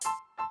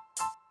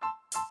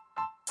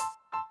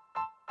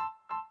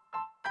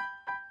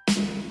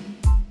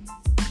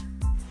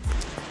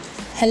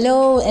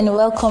Hello and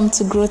welcome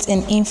to Growth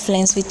and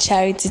Influence with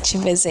Charity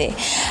Chibeze.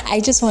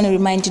 I just want to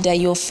remind you that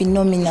you're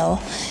phenomenal,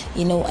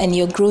 and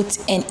your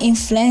growth and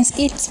influence,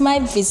 it's my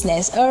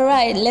business. All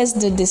right, let's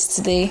do this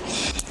today.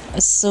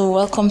 So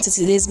welcome to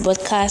today's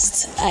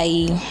podcast.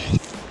 I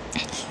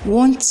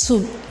want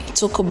to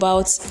talk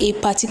about a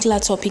particular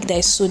topic that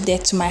is so dear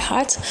to my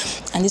heart,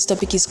 and this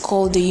topic is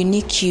called the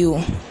unique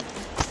you.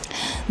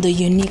 The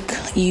unique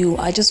you.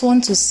 I just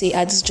want to say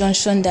at this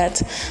junction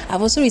that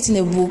I've also written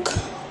a book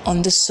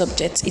on this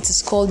subject. It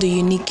is called The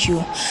Unique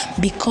You,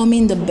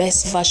 Becoming the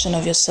Best Version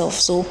of Yourself.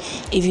 So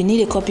if you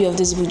need a copy of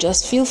this book,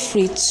 just feel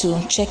free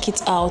to check it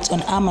out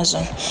on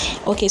Amazon.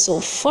 Okay, so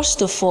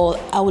first of all,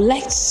 I would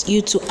like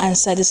you to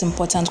answer this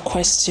important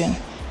question.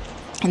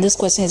 And this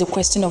question is a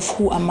question of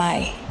who am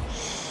I?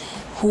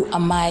 Who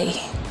am I?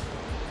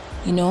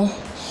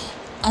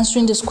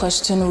 Answering this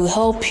question will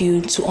help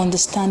you to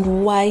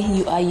understand why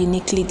you are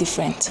uniquely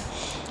different,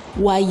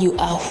 why you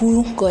are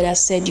who God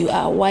has said you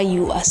are, why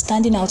you are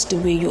standing out the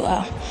way you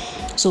are.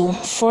 So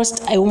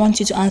first, I want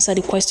you to answer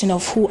the question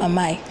of who am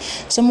I?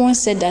 Someone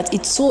said that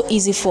it's so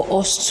easy for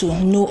us to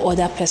know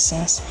other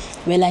persons.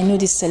 Well, I know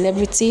this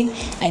celebrity,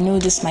 I know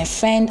this my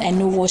friend, I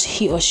know what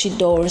he or she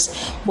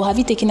does, but have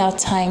you taken out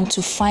time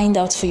to find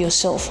out for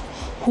yourself,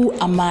 who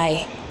am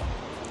I?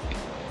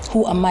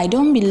 Who am I?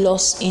 Don't be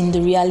lost in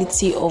the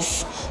reality of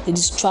the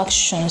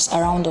distractions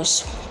around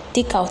us.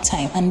 Take out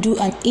time and do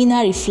an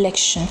inner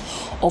reflection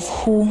of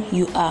who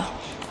you are.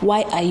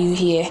 Why are you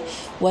here?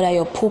 What are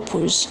your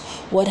purpose?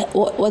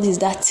 What is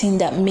that thing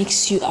that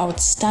makes you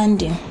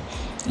outstanding?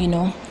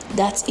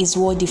 That is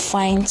what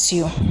defines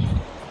you.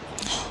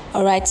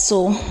 All right,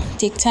 so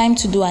take time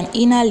to do an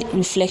inner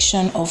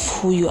reflection of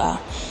who you are,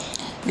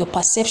 your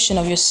perception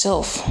of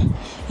yourself.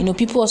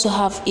 People also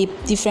have a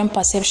different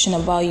perception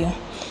about you.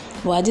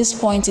 But at this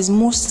point, it's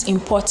most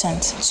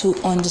important to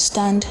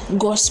understand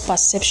God's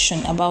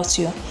perception about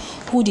you.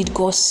 Who did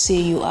God say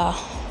you are?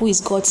 Who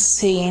is God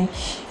saying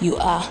you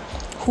are?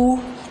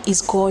 Who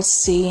is God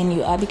saying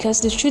you are?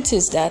 Because the truth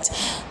is that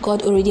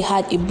God already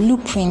had a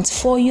blueprint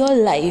for your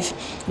life.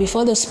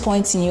 Before this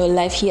point in your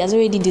life, He has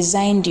already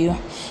designed you.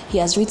 He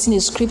has written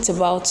a script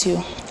about you.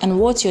 And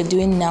what you're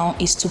doing now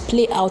is to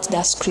play out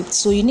that script.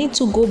 So you need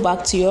to go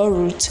back to your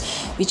root,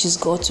 which is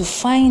God, to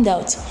find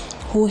out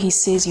who He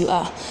says you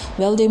are.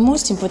 Well, the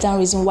most important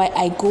reason why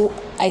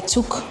I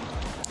took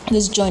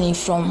this journey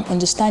from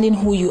understanding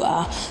who you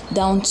are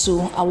down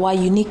to our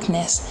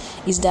uniqueness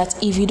is that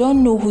if you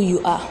don't know who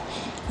you are,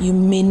 you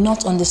may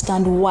not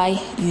understand why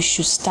you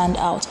should stand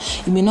out.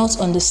 You may not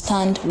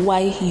understand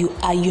why you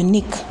are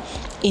unique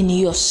in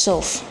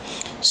yourself.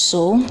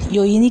 So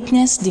your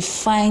uniqueness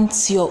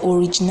defines your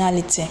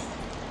originality.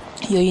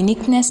 Your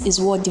uniqueness is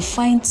what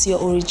defines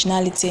your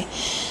originality.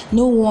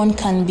 No one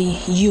can be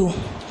you.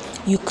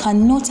 You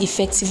cannot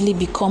effectively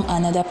become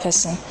another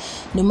person.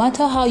 No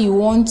matter how you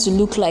want to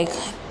look like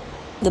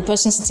the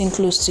person sitting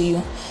close to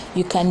you,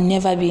 you can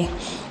never be.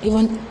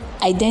 Even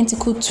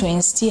identical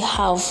twins still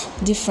have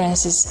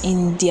differences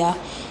in their,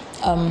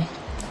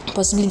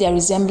 possibly their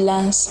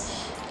resemblance,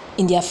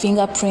 in their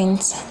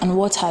fingerprints and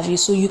what have you.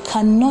 So you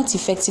cannot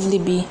effectively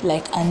be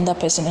like another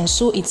person. And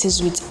so it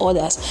is with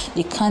others.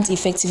 They can't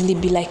effectively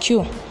be like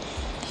you.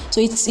 So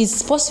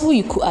it's possible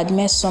you could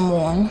admire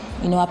someone,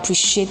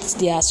 appreciate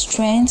their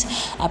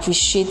strength,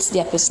 appreciate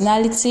their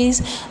personalities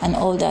and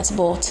all that.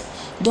 But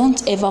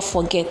don't ever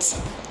forget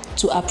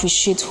to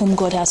appreciate whom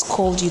God has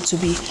called you to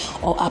be,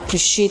 or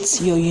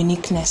appreciate your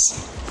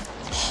uniqueness.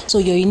 So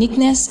your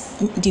uniqueness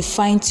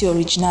defines your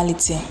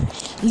originality.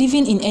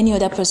 Living in any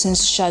other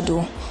person's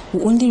shadow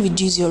will only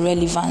reduce your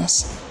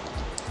relevance.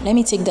 Let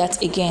me take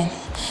that again.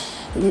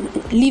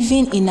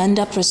 Living in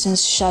another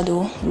person's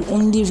shadow will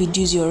only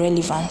reduce your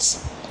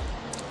relevance.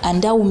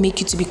 And that will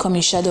make you to become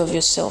a shadow of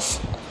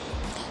yourself.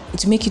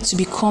 It will make you to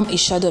become a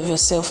shadow of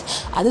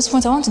yourself. At this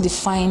point, I want to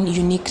define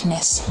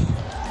uniqueness.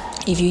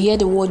 If you hear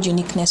the word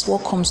uniqueness,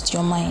 what comes to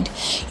your mind?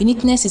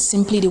 Uniqueness is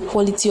simply the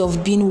quality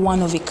of being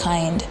one of a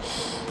kind.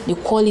 The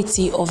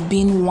quality of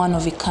being one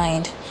of a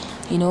kind.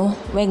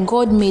 When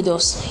God made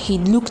us, He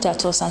looked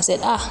at us and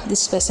said,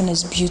 this person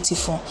is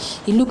beautiful.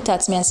 He looked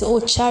at me and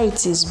said,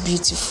 Charity is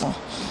beautiful.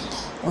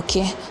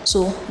 Okay,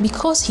 so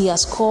because He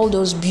has called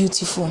us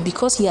beautiful,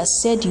 because He has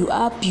said you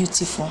are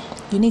beautiful,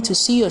 you need to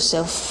see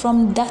yourself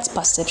from that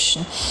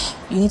perception.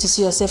 You need to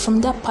see yourself from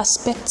that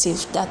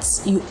perspective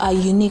that you are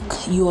unique,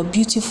 you are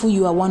beautiful,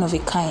 you are one of a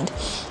kind.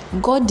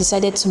 God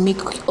decided to make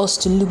us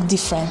to look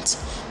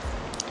different.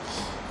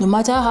 No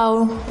matter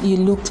how you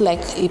look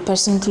like a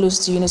person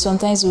close to you,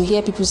 sometimes we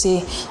hear people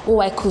say,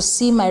 I could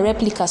see my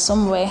replica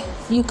somewhere.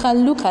 You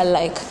can look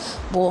alike,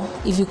 but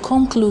if you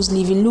come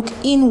closely, if you look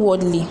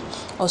inwardly,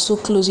 or so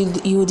closely,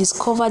 you will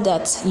discover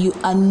that you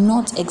are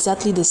not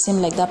exactly the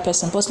same like that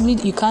person. Possibly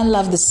you can't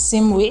laugh the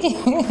same way.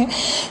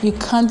 You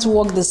can't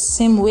walk the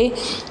same way.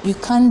 You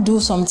can't do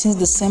some things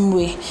the same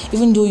way.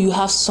 Even though you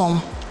have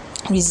some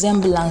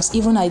resemblance,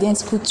 even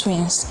identical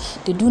twins,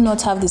 they do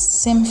not have the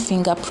same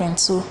fingerprint.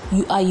 So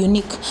you are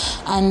unique.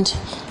 And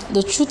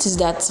the truth is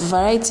that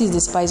variety is the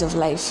spice of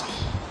life.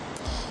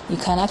 You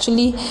can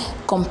actually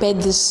compare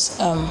this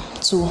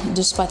to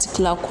this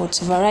particular quote: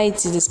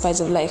 variety is the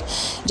spice of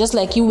life. Just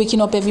like you waking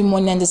up every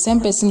morning and the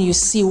same person you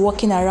see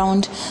walking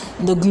around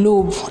the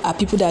globe are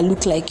people that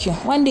look like you.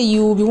 One day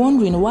you will be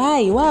wondering,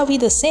 why are we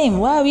the same?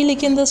 Why are we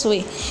looking this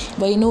way?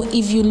 But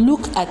if you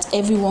look at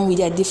everyone with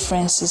their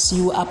differences,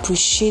 you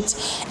appreciate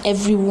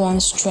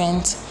everyone's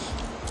strength,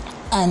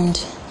 and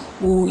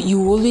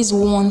you always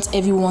want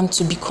everyone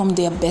to become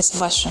their best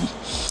version.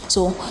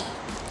 So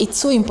it's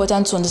so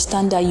important to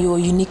understand that you're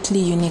uniquely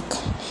unique.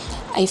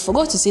 I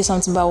forgot to say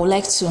something, but I would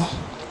like to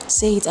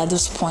say it at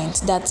this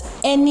point, that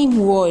any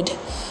word,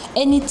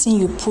 anything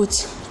you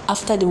put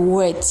after the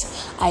words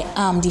I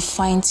am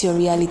defines your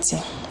reality.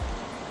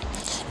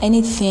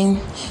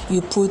 Anything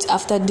you put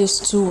after these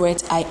two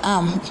words I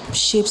am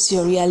shapes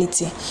your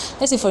reality.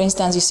 Let's say, for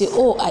instance, you say,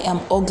 oh, I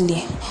am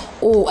ugly.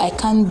 Oh, I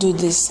can't do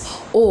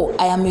this. Oh,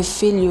 I am a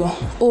failure.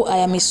 Oh, I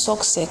am a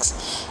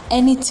success.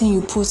 Anything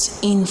you put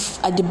in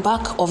at the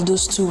back of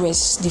those two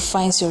words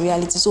defines your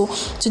reality. So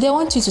today I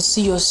want you to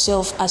see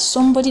yourself as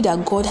somebody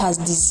that God has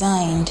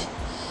designed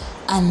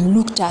and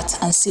looked at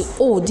and say,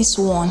 oh, this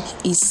one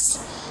is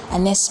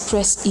an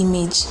express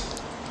image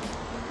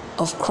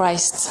of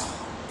Christ.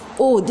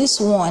 Oh, this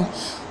one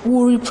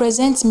will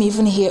represent me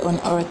even here on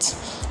earth.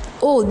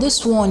 Oh,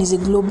 this one is a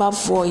global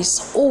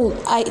voice. Oh,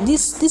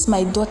 this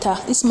my daughter,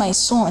 this my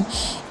son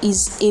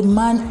is a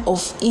man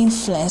of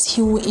influence.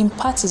 He will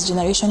impact his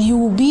generation. He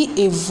will be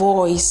a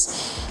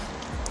voice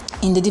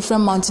in the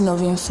different mountain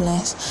of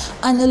influence.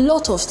 And a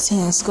lot of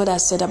things God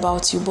has said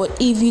about you. But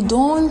if you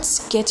don't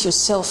get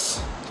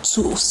yourself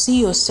to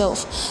see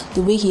yourself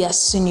the way He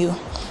has seen you,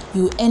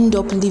 you end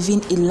up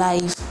living a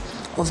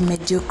life of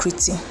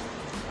mediocrity.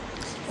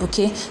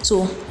 Okay,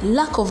 so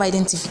lack of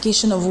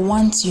identification of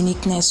one's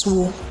uniqueness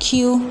will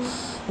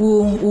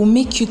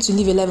make you to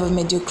live a life of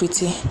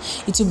mediocrity.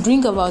 It will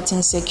bring about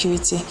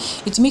insecurity.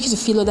 It will make you to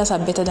feel others are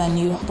better than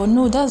you. But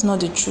no, that's not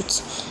the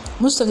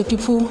truth. Most of the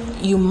people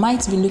you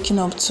might be looking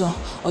up to,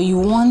 or you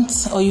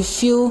want, or you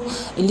feel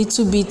a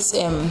little bit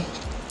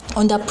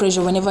under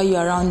pressure whenever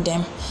you're around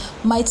them,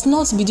 might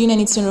not be doing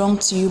anything wrong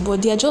to you,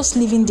 but they are just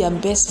living their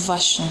best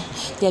version.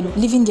 They are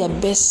living their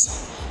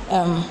best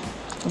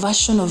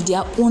version of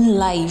their own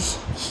life.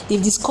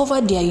 They've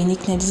discovered their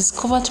uniqueness. They've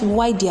discovered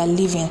why they are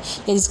living.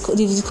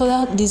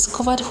 They've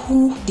discovered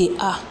who they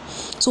are.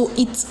 So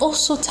it's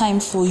also time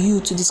for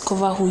you to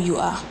discover who you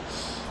are.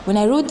 When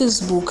I wrote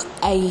this book,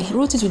 I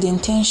wrote it with the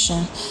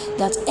intention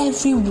that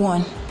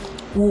everyone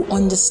will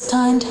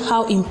understand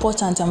how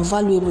important and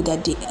valuable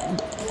that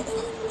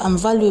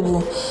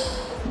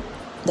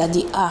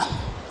they are.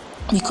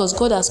 Because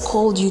God has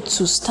called you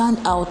to stand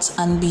out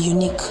and be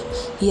unique.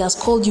 He has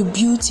called you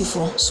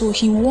beautiful. So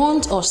He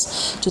wants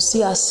us to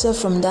see ourselves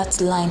from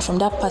that line, from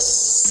that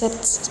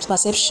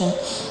perception,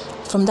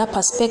 from that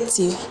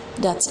perspective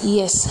that,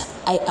 yes,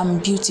 I am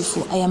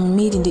beautiful. I am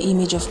made in the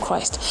image of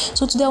Christ.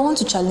 So today I want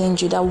to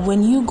challenge you that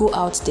when you go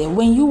out there,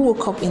 when you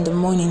wake up in the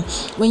morning,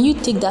 when you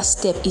take that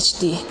step each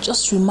day,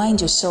 just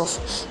remind yourself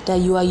that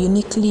you are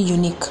uniquely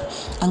unique.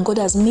 And God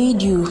has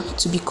made you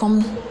to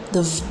become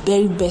the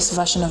very best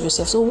version of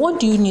yourself. So what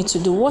do you need to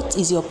do? What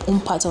is your own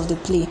part of the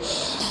play?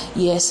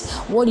 Yes,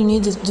 what you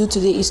need to do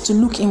today is to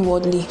look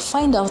inwardly.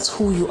 Find out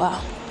who you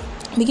are.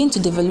 Begin to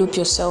develop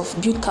yourself.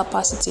 Build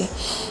capacity.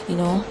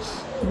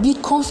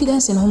 Build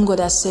confidence in whom God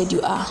has said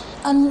you are.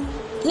 And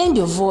lend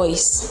your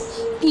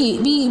voice. Be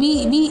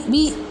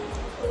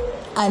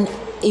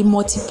a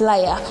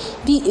multiplier.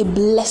 Be a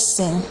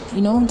blessing.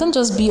 Don't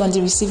just be on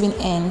the receiving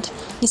end.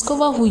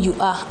 Discover who you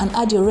are and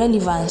add your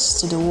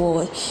relevance to the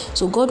world.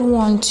 So God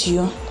wants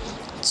you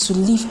to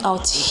live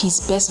out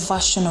His best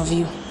version of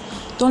you.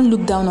 Don't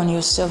look down on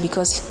yourself,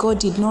 because God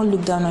did not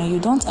look down on you.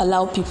 Don't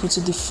allow people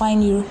to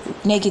define you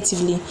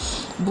negatively,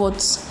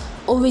 but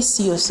always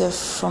see yourself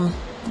from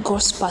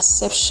God's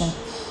perception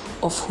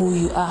of who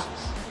you are,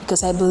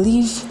 because I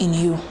believe in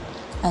you,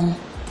 and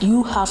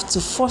you have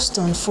to first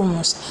and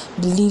foremost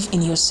believe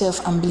in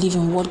yourself and believe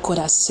in what God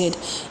has said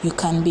you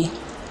can be.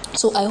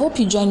 So I hope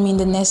you join me in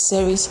the next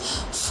series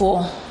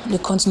for the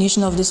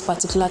continuation of this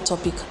particular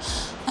topic.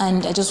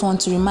 And I just want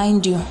to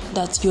remind you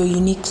that you're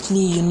uniquely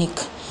unique.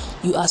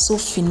 You are so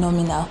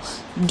phenomenal.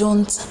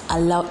 Don't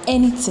allow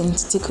anything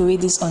to take away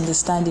this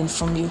understanding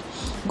from you.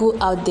 Go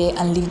out there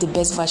and live the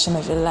best version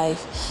of your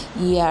life.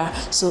 Yeah.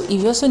 So if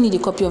you also need a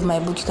copy of my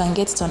book, you can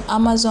get it on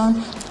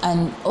Amazon.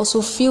 And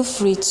also feel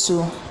free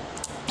to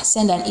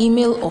send an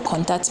email or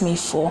contact me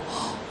for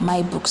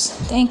my books.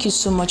 Thank you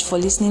so much for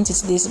listening to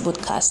today's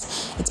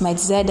podcast. It's my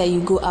desire that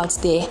you go out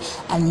there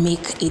and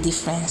make a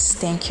difference.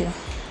 Thank you.